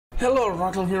Hello,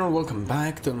 Rockill here, welcome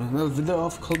back to another video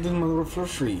of Call of Modern Warfare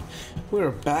 3. We're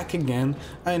back again.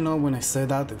 I know when I say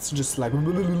that it's just like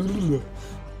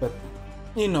but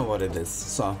you know what it is.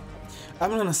 So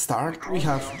I'm gonna start. We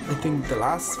have, I think, the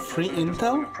last free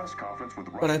intel,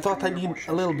 but I thought I need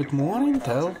a little bit more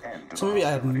intel, so maybe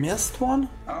I missed one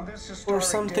or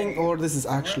something, or this is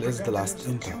actually the last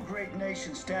intel.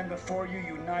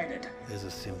 There's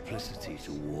a simplicity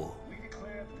to war.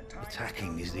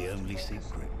 Attacking is the only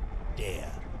secret.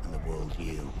 Dare, and the world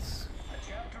yields.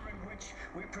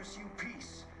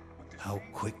 How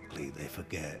quickly they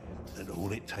forget that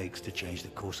all it takes to change the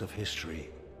course of history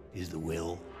is the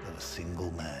will of a single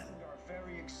man.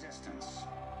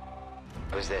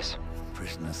 Who's this?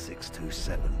 Prisoner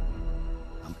 627.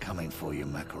 I'm coming for you,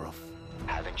 Makarov.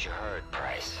 Haven't you heard,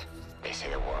 Price? They say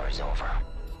the war is over.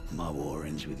 My war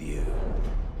ends with you.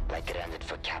 Like it ended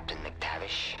for Captain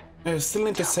McTavish? I still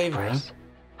need to save her.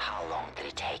 How long did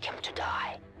it take him to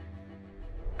die?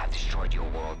 I've destroyed your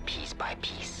world piece by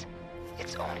piece.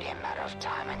 It's only a matter of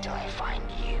time until I find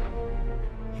you.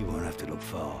 You won't have to look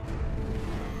far.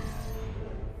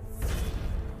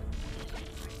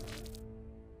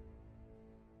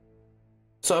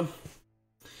 So, I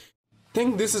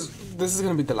think this is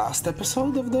gonna be the last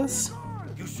episode of this.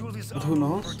 But who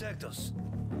knows?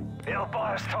 It'll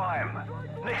buy us time.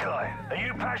 Nikolai, are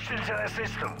you patched into their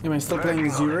system? Am I still playing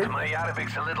as Yuri? My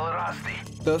Yarevic's a little rusty.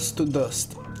 Dust to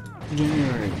dust.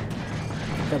 January.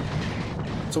 Yep.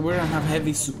 So we're gonna have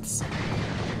heavy suits.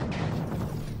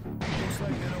 Looks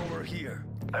like they're over here.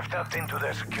 I've tapped into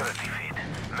their security feed.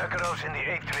 Makarov's in the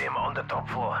atrium on the top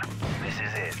floor. This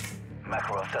is it.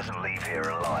 Makarov doesn't leave here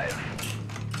alive.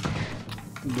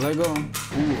 Lego.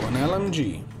 Ooh, an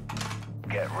LMG.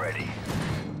 Get ready.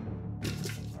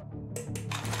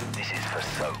 This is for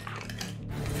soap.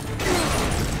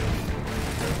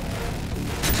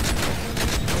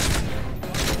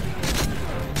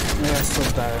 Yeah, so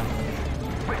tired.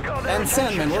 And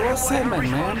Sandman, where was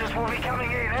Sandman, man? Will be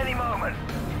coming in any moment.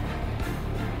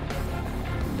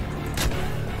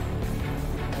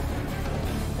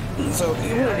 So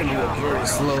we're gonna go very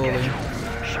slowly.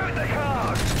 Shoot the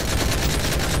car!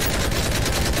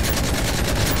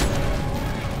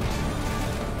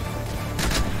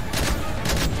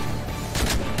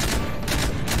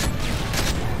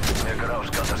 Nikorov's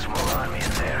got a small army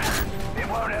in there. It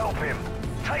won't help him.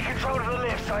 Take control of the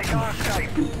lift so he can't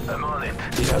escape. I'm on it.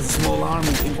 He has a small army,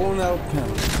 it won't help him.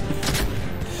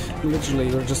 Literally,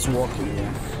 you're just walking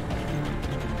there.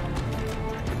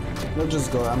 Let's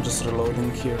just go, I'm just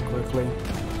reloading here quickly.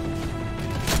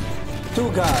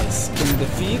 Two guys can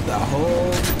defeat a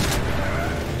whole...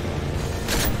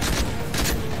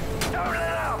 Don't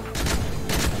let up!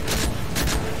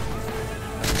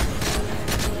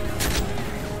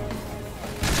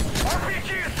 RPG,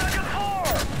 second floor!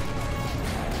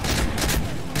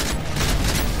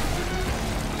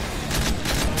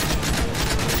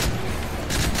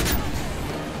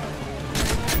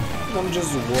 I'm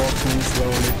just walking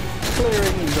slowly,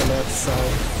 clearing the left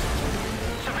side.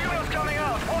 Civilians coming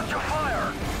out! Watch your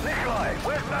fire! Nikolai,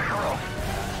 where's Makarov?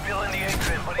 Still in the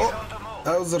atrium, but he's on the move.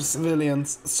 Those are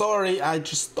civilians. Sorry, I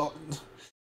just thought...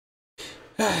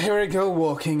 Here we go,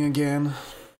 walking again.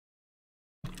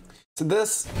 So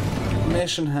this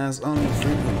mission has only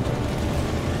 3 people.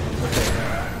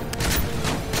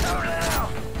 Don't let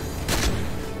up!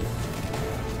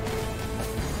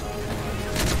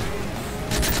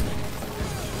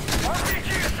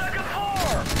 RPG, second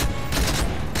floor!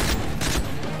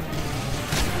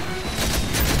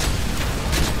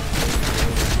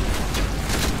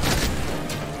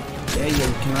 Yeah, you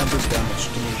cannot do damage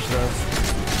to me, bro.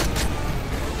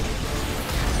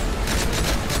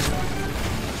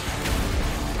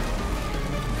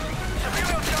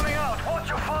 Civilians coming out! Watch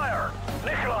your fire!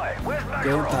 Nikolai, where's Makarov?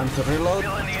 Good, time to reload.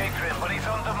 Still in the atrium, but he's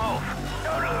on the move.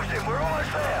 Don't lose him, we're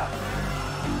almost there.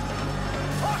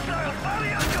 Hostile,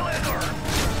 barrier deliver!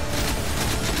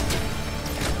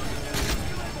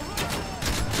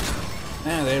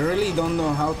 Man, they really don't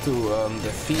know how to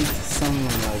defeat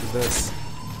someone like this.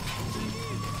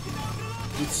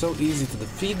 It's so easy to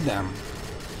defeat them.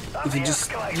 If you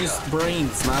just use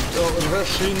brains, not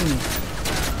rush in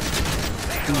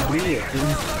and be it.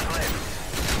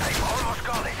 Hey, almost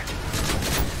got it.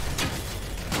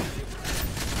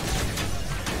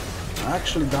 I'm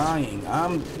actually dying.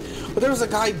 But there was a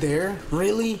guy there.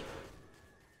 Really?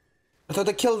 I thought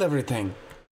I killed everything.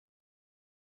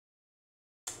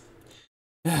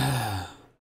 Here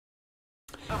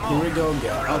we go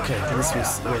again. Okay, this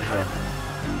was we're here.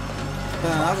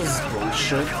 That was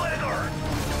bullshit.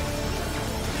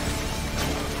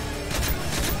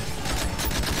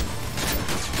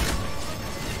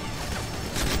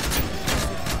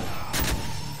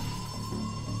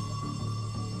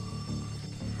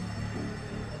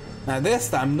 Now this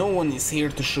time no one is here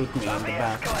to shoot me in the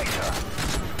back.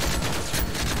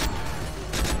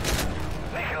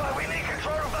 Nikolai, we need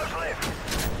control of those lifts.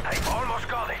 I've almost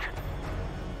got it.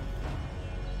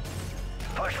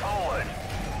 Push forward.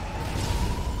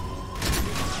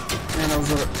 And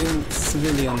those are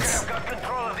civilians. Okay, I've got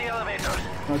control of the elevators.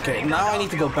 Okay, now I need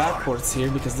to go backwards here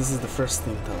because this is the first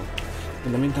intel.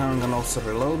 In the meantime, I'm gonna also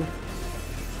reload.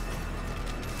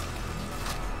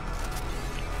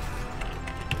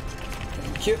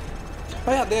 Thank you.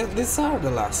 Oh yeah, these are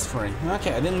the last three.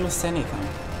 Okay, I didn't miss anything.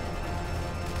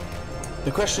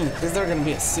 The question is there gonna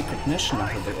be a secret mission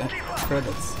after the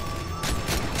credits?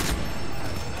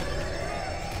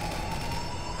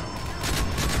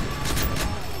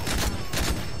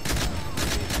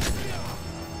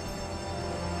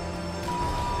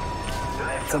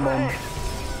 It's a bomb.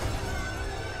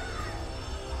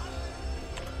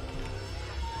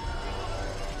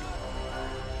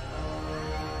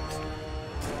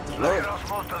 Across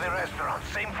most of the restaurant,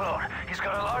 same floor. He's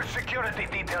got a large security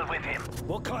detail with him.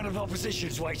 What kind of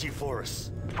opposition's waiting for us?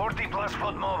 40+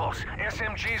 foot mobiles,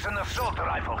 SMGs and assault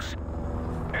rifles.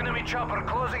 Enemy chopper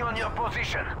closing on your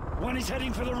position. One is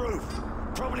heading for the roof.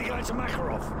 Probably going to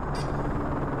Makarov.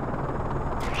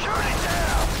 Shoot it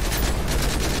down!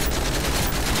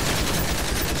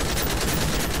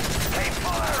 Keep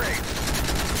firing!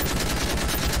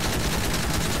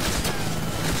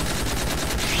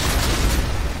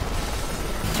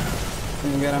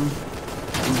 Can you get him?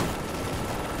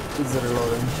 It's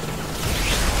reloading.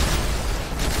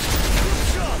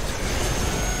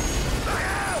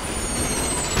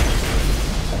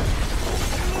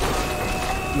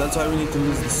 That's why we need to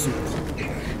lose the suit.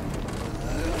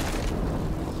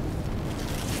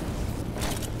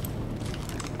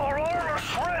 Our armor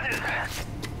shredded!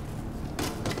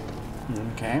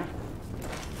 Okay.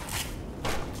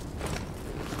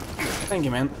 Thank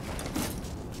you, man.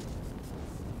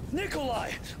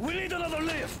 Nikolai, we need another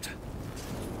lift.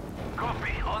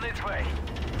 Copy, on its way.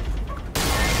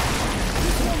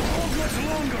 This won't hold much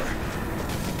longer.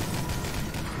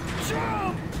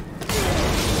 Jump!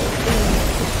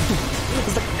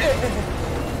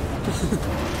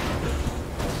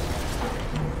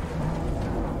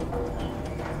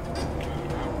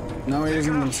 Now we're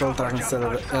using the assault rifle instead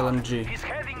of the LMG. He's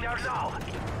heading there now.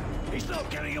 He's not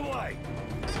getting away.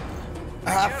 I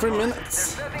have 3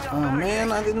 minutes. Oh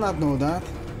man, I did not know that.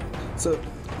 So,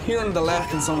 here on the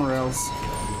left and somewhere else.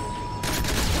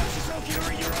 Watch yourself,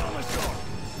 you're in your armor store.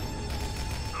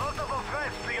 Multiple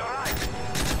threats to your right.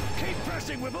 Keep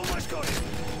pressing, we've almost got it.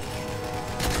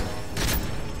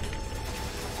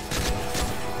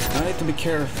 I need to be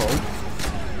careful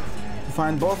to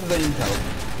find both of the intel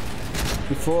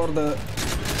before the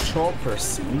chopper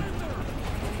scene.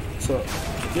 So,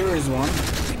 here is one.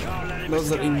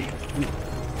 Those are in.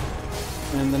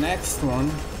 And the next one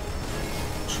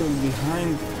should be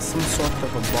behind some sort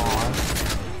of a bar.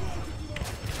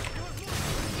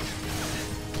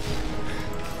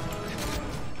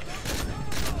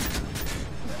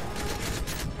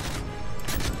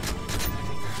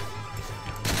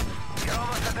 You're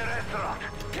almost at the restaurant.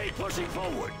 Keep pushing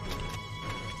forward.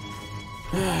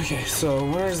 Okay, so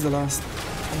where's the last?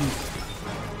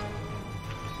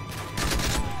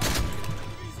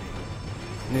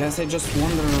 I guess I just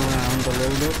wander around a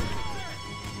little bit.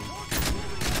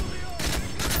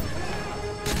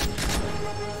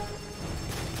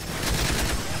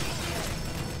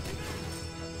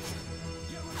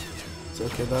 It's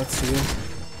okay, that's you.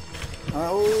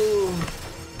 Oh,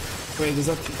 wait, is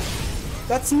that?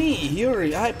 That's me,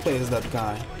 Yuri. I play as that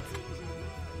guy.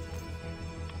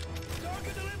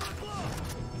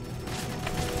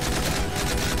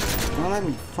 Don't let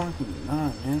me fucking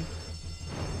die, man.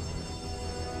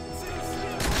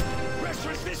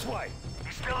 Restaurant's this way.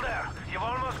 He's still there. You've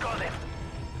almost got him.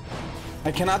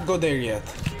 I cannot go there yet,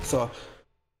 so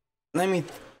let me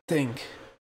think.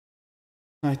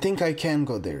 I think I can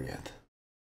go there yet.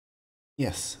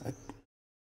 Yes.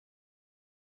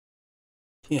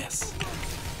 Yes.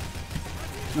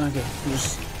 Okay,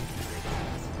 just...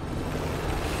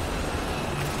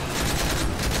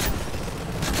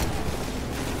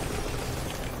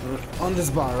 on this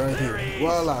bar right here.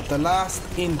 Voila, the last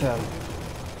intel.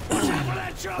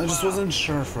 I just wasn't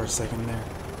sure for a second there.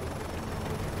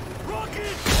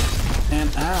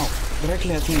 And ow,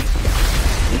 directly at me.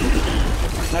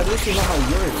 At least you know how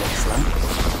Yuri looks, right?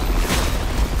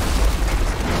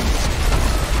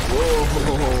 Whoa,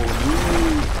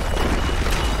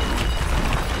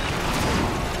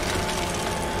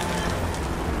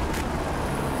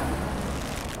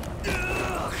 dude.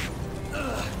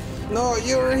 No,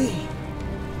 Yuri!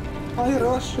 My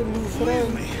Russian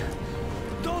friend.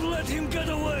 Don't let let him get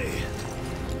away!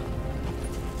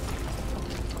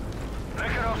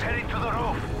 Makarov's heading to the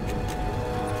roof.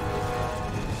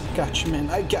 Got you, man.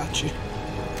 I got you.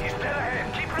 He's dead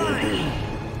ahead. Keep running.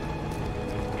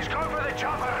 He's going for the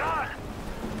chopper. Run.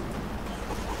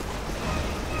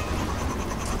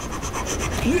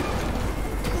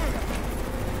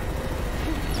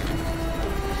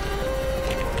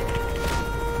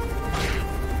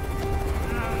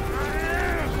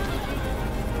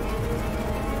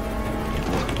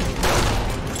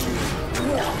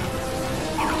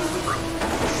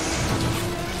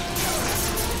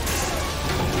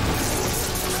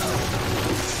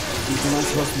 Am I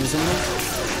supposed to do something?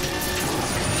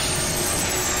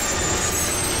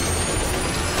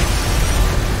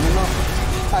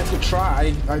 I could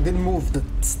try. I didn't move the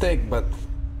stick, but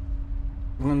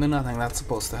I'm gonna do nothing. That's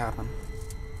supposed to happen.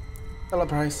 Hello,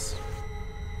 Price.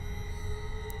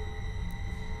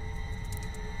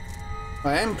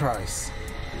 I am Price.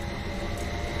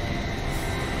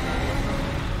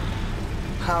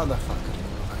 How the fuck?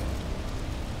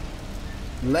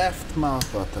 Left mouse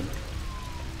button.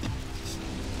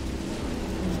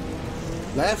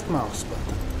 Left mouse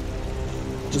button.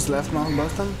 Just left mouse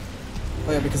button?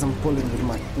 Oh yeah, because I'm pulling with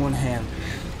my one hand.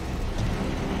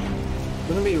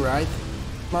 Wouldn't it be right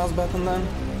mouse button then?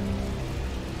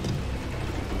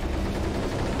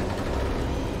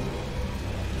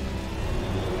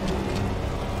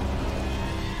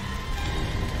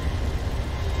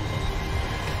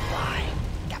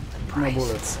 No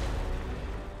bullets.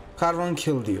 Carbon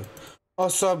killed you. Oh,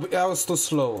 so I was too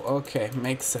slow. Okay,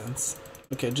 makes sense.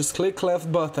 Okay, just click left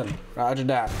button. Roger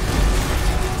that.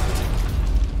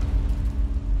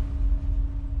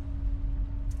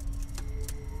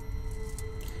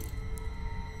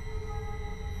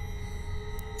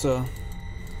 So,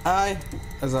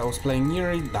 as I was playing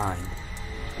Yuri, died.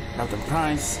 Captain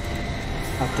Price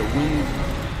had to win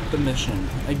the mission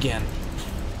again.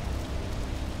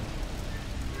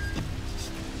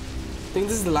 I think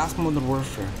this is the last Modern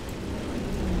Warfare.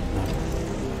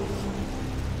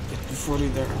 Get before you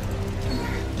there.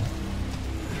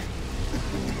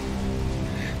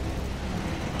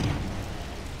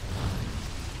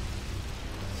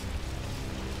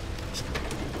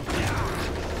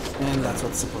 And that's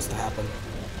what's supposed to happen.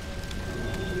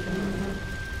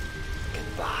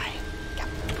 Goodbye,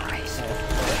 Captain Price.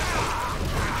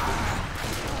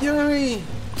 Yuri!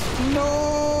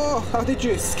 No! How did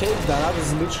you escape that? That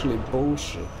was literally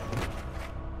bullshit.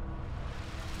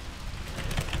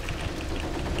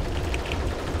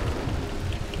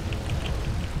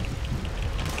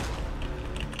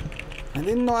 I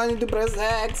didn't know I need to press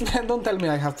X, man. Don't tell me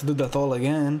I have to do that all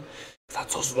again.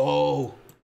 That's so slow.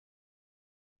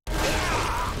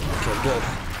 Okay, good.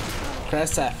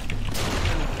 Press F.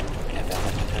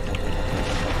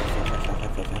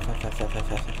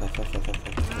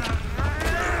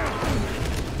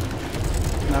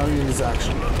 Now use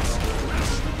action buttons.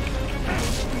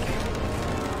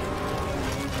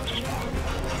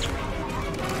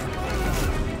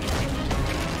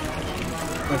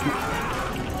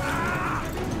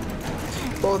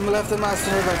 Both my left and mouse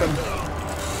button.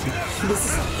 This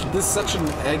is such an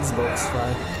Xbox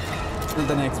fight.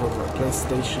 Not an Xbox, but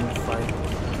PlayStation fight.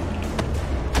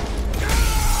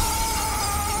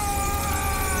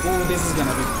 Oh, this is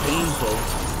gonna be painful.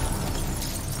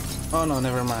 Oh no,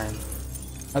 never mind.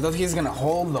 I thought he's gonna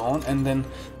hold on and then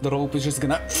the rope is just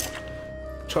gonna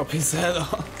chop his head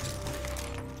off.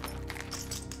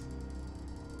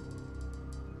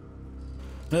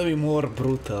 That'll be more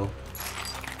brutal.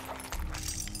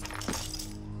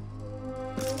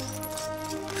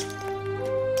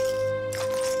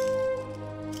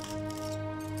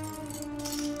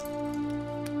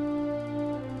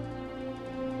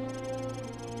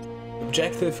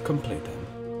 Objective completed.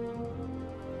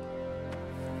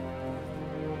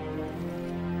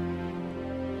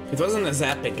 It wasn't as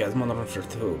epic as Modern Warfare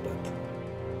 2,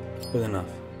 but good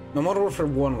enough. No, Modern Warfare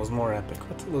 1 was more epic.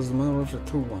 What was the Modern Warfare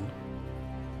 2 one?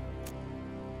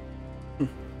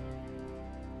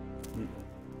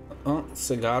 Oh,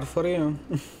 cigar for you.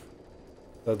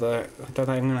 Thought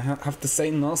I'm gonna have to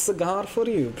say no cigar for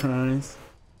you, Prize.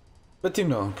 But you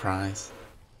know, Prize.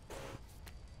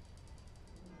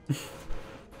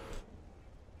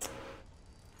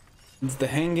 It's the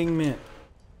hanging man.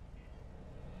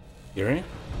 Yuri?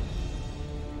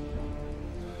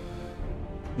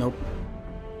 Nope.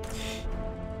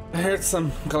 I heard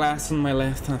some glass on my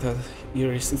left and I thought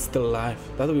Yuri's still alive.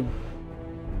 That would be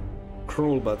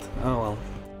cruel, but oh well.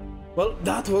 Well,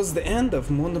 that was the end of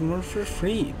Modern Warfare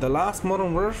 3. The last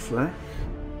Modern Warfare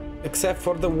except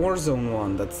for the Warzone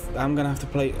one that's I'm gonna have to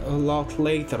play a lot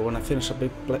later when I finish I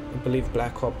believe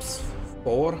Black Ops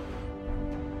 4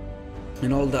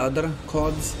 and all the other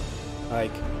CODs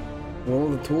like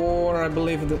World at War, I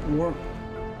believe the World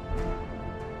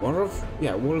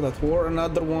at War,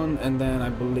 another one, and then I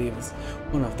believe it's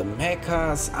one of the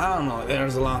mechas. I don't know,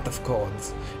 there's a lot of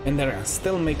CODs and they're gonna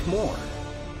still make more.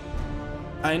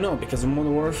 I know, because of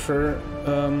Modern Warfare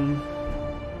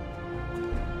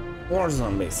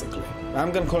Warzone, basically.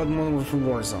 I'm gonna call it Modern Warfare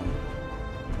Warzone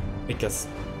because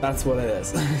that's what it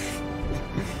is.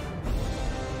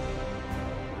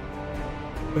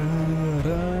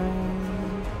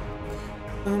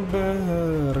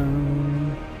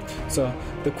 So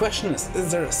the question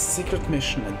is there a secret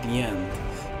mission at the end,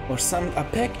 or a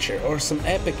picture, or some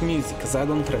epic music? Because I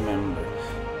don't remember.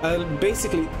 I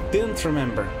basically didn't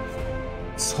remember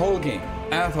this whole game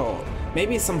at all.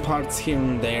 Maybe some parts here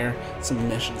and there, some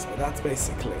missions, but that's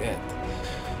basically it.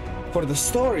 For the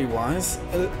story-wise,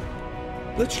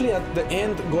 literally at the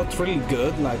end got really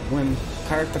good, like when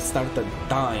characters started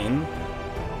dying.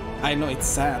 I know it's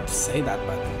sad to say that,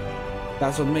 but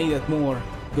that's what made it more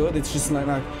good. It's just like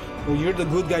well, you're the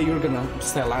good guy, you're gonna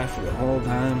stay alive for the whole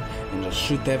time and just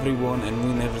shoot everyone and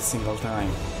win every single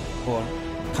time. Or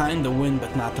kinda win,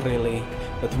 but not really,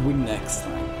 but win next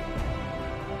time.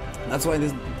 That's why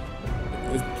this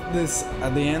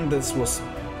at the end, this was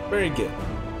very good,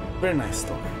 very nice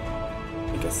story.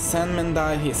 Because Sandman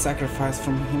died, he sacrificed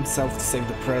from himself to save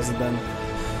the president.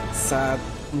 Sad,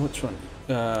 which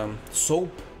one?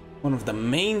 Soap, one of the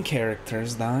main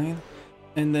characters, died,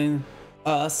 and then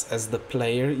us as the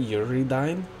player, Yuri,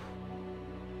 died.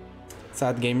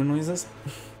 Sad gamer noises.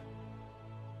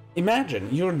 Imagine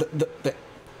you're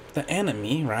the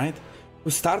enemy, right? Who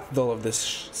started all of this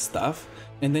stuff,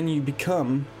 and then you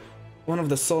become one of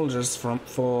the soldiers for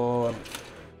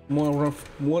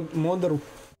Modern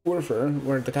Warfare,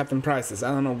 where the Captain Price is.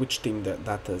 I don't know which team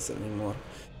that is anymore.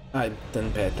 I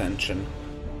didn't pay attention.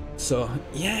 So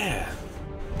yeah,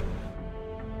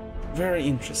 very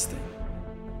interesting.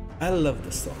 I love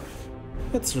the story.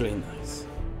 It's really nice.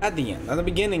 At the end, at the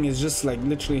beginning, it's just like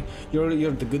literally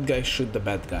you're the good guy, shoot the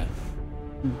bad guy.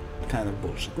 Kind of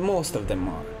bullshit. Most of them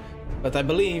are, but I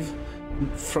believe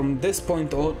from this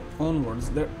point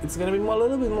onwards, it's gonna be a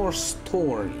little bit more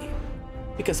story,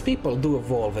 because people do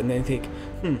evolve and they think,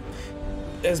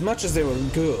 as much as they were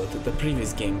good the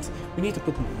previous games, we need to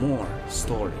put more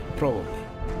story. Probably.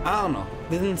 I don't know.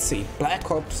 Didn't see Black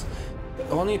Ops.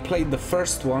 Only played the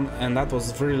first one, and that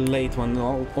was very late when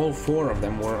all four of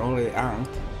them were already out.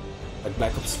 Like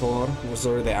Black Ops 4 was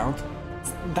already out.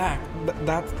 That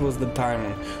was the time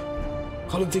when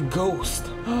Call of Duty Ghost.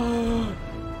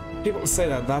 People say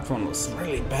that one was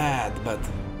really bad, but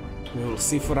we will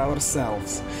see for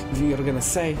ourselves. If you're gonna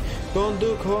say, don't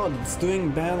do COD, it's doing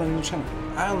bad on your channel,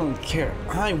 I don't care.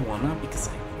 I wanna, because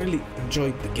I really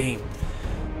enjoyed the game.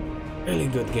 Really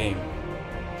good game.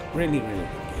 Really, really good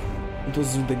game. It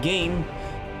was the game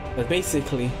that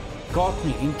basically got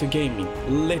me into gaming,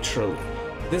 literally.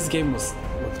 This game was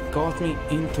what got me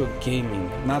into gaming,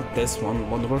 not this one.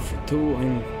 Modern Warfare 2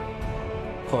 and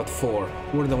COD 4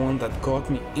 were the one that got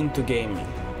me into gaming,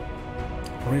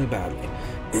 real badly.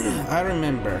 I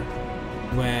remember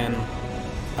when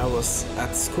I was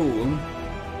at school,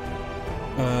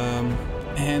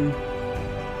 and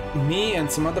me and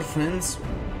some other friends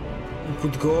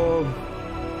would go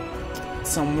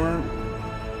somewhere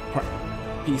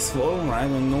peaceful, right,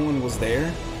 when no one was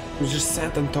there. We just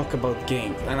sat and talk about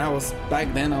games, and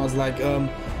back then I was like,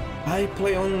 I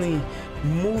play only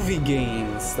movie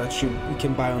games that you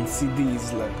can buy on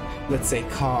CDs, like let's say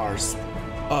Cars,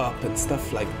 Up, and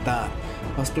stuff like that.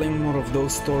 I was playing more of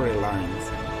those storylines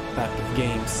type of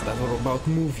games that were about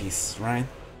movies, right?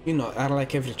 You know,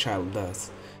 like every child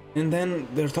does. And then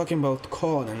they're talking about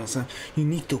COD, and I said, you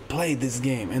need to play this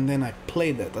game. And then I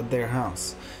played it at their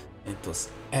house. It was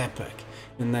epic.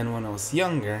 And then when I was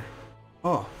younger,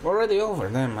 oh, already over.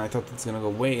 Damn, I thought it's gonna go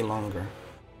way longer.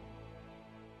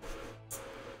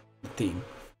 Team.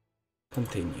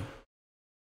 Continue.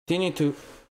 Continue to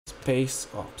Space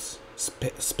Ops.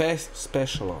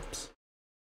 Special Ops.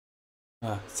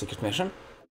 Secret mission?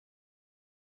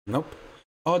 Nope.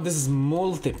 Oh, this is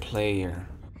multiplayer.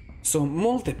 So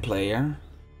multiplayer,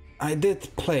 I did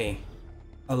play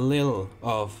a little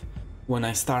of when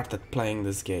I started playing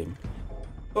this game,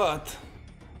 but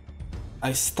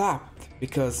I stopped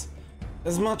because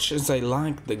as much as I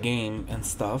like the game and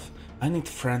stuff, I need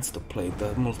friends to play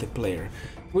the multiplayer.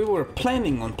 We were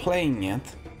planning on playing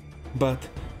it, but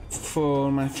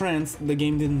for my friends the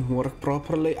game didn't work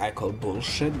properly. I call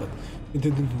bullshit, but it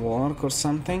didn't work or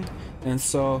something, and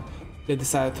so they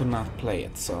decided to not play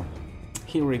it, so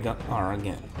here we are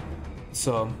again.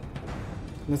 So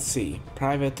let's see,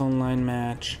 private online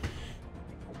match,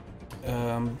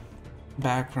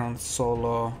 background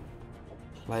solo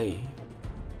play,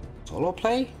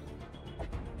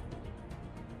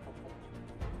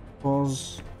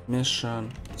 pause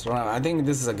mission. So I think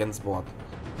this is against bot.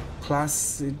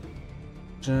 Classic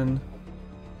gen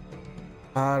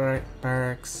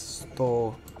barracks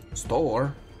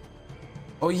store.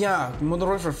 Oh yeah, Modern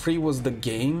Warfare 3 was the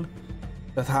game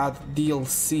that had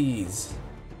DLCs,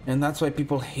 and that's why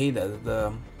people hated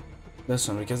this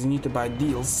one, because you need to buy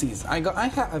DLCs. I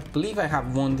believe I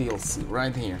have one DLC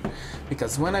right here,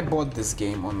 because when I bought this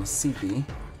game on the CD,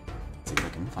 let's see if I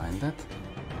can find it.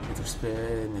 Need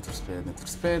for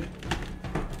Speed.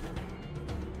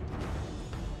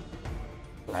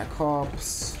 Black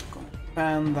Ops,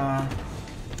 Panda.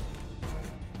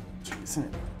 Isn't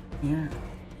it here?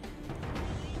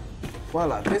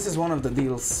 Voila, this is one of the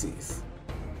DLCs.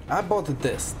 I bought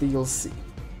this DLC,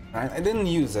 right? I didn't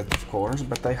use it, of course,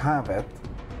 but I have it.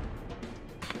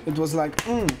 It was like,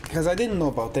 because I didn't know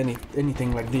about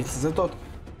anything like this. I thought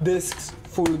this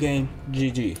full game,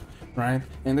 GG, right?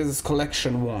 And this is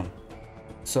collection 1.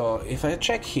 So if I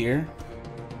check here,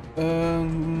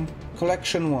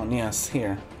 collection 1, yes,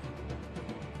 here.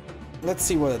 Let's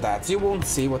see what it adds. You won't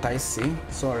see what I see.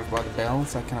 Sorry about the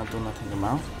bells, I cannot do nothing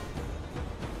about.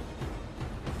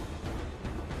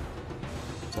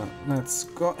 So let's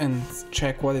go and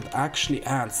check what it actually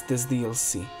adds, this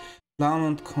DLC.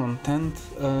 Download content.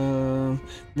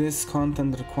 This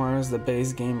content requires the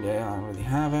base game. Yeah, I already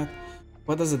have it.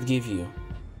 What does it give you?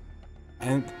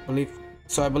 I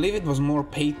believe it was more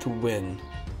pay to win,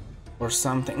 or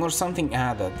something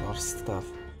added or stuff.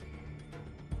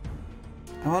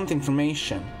 I want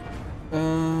information.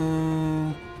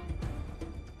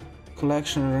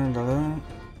 Collection.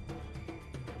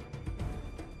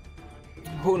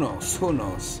 Who knows?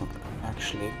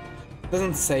 Actually, it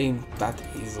doesn't say that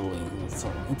easily,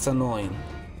 so it's annoying.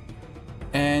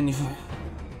 And if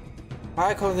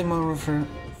I call them over for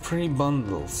free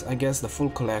bundles, I guess the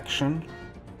full collection.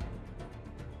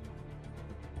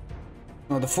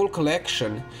 No, the full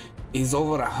collection is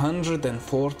over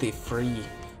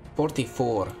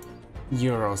 144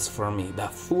 euros for me. The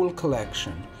full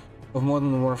collection of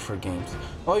Modern Warfare games.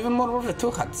 Oh, even Modern Warfare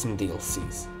 2 had some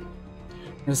DLCs.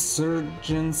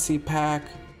 Resurgency pack,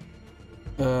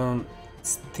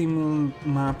 Steam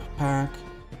map pack.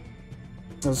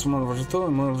 That's Modern Warfare 2,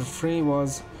 and Modern Warfare 3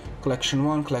 was Collection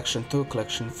 1, Collection 2,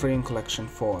 Collection 3, and Collection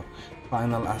 4.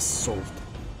 Final Assault.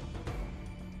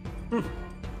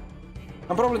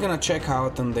 I'm probably gonna check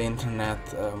out on the internet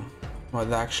what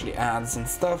it actually adds and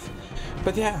stuff.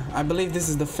 But yeah, I believe this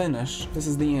is the finish. This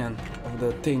is the end of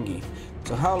the thingy.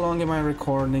 So how long am I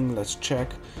recording? Let's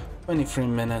check. 23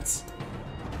 minutes.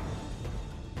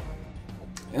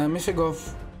 If you go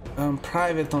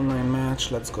private online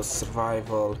match, let's go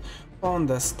survival, on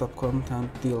desktop content,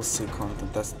 DLC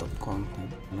content, desktop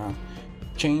content, not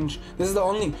change. This is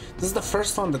the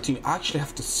first one that you actually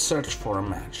have to search for a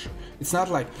match. It's not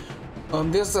like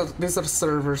these are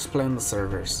servers, playing the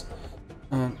servers.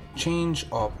 Change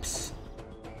ops.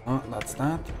 Oh, that's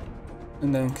that.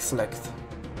 And then select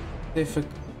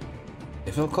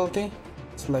difficulty.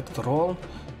 Select role.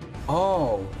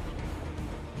 Oh.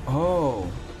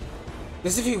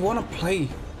 This if you want to play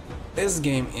this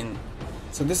game in.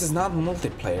 So this is not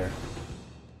multiplayer.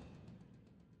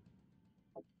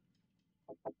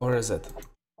 Or is it?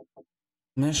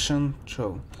 Mission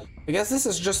show. I guess this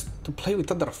is just to play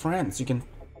with other friends. You can.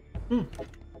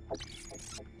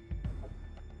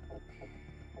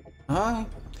 I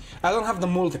don't have the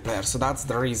multiplayer, so that's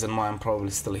the reason why I'm probably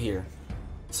still here.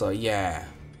 So yeah,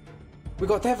 we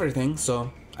got everything.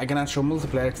 So I cannot show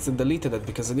multiplayer because I deleted it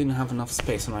because I didn't have enough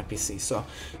space on my PC. So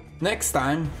next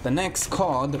time, the next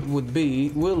COD will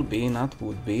be,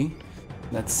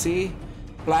 let's see,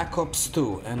 Black Ops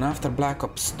 2. And after Black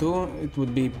Ops 2, it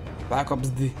would be Black Ops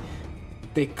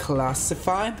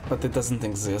Declassified, but it doesn't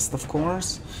exist, of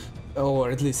course.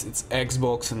 Or at least it's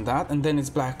Xbox and that. And then it's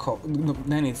Black Ops,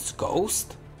 then it's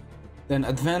Ghost. Then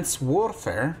Advanced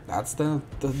Warfare, that's the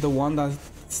one that I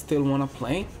still wanna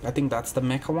play. I think that's the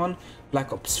mecha one.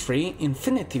 Black Ops 3,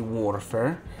 Infinity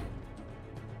Warfare.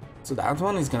 So that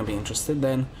one is gonna be interesting.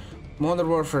 Then Modern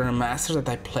Warfare Remastered that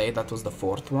I played, that was the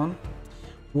 4th one.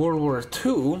 World War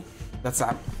 2,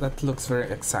 that looks very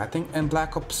exciting. And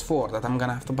Black Ops 4 that I'm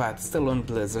gonna have to buy. It's still on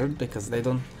Blizzard because they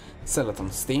don't sell it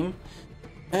on Steam.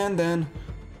 And then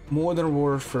Modern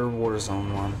Warfare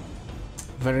Warzone one.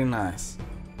 Very nice.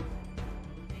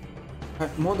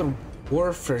 Modern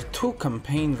Warfare 2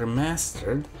 campaign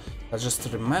remastered. That's just a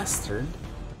remastered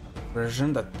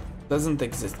version that doesn't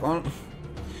exist.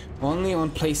 Only on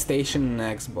PlayStation and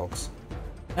Xbox.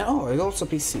 And oh, it's also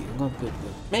PC. Good, good,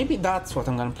 good. Maybe that's what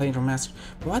I'm gonna play remaster.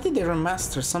 Why did they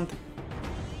remaster something?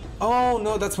 Oh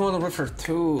no, that's Modern Warfare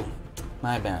 2.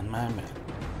 My bad, my bad.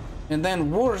 And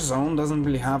then Warzone doesn't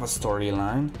really have a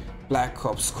storyline. Black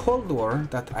Ops Cold War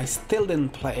that I still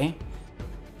didn't play.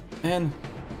 And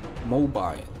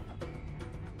Mobile.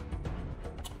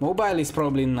 Mobile is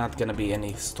probably not gonna be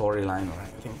any storyline or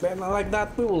anything like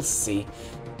that. We will see.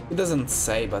 It doesn't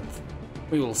say, but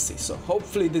we will see. So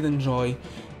hopefully you did enjoy.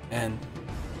 And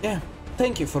yeah,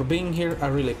 thank you for being here. I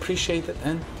really appreciate it.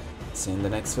 And see you in the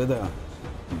next video.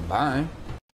 Bye.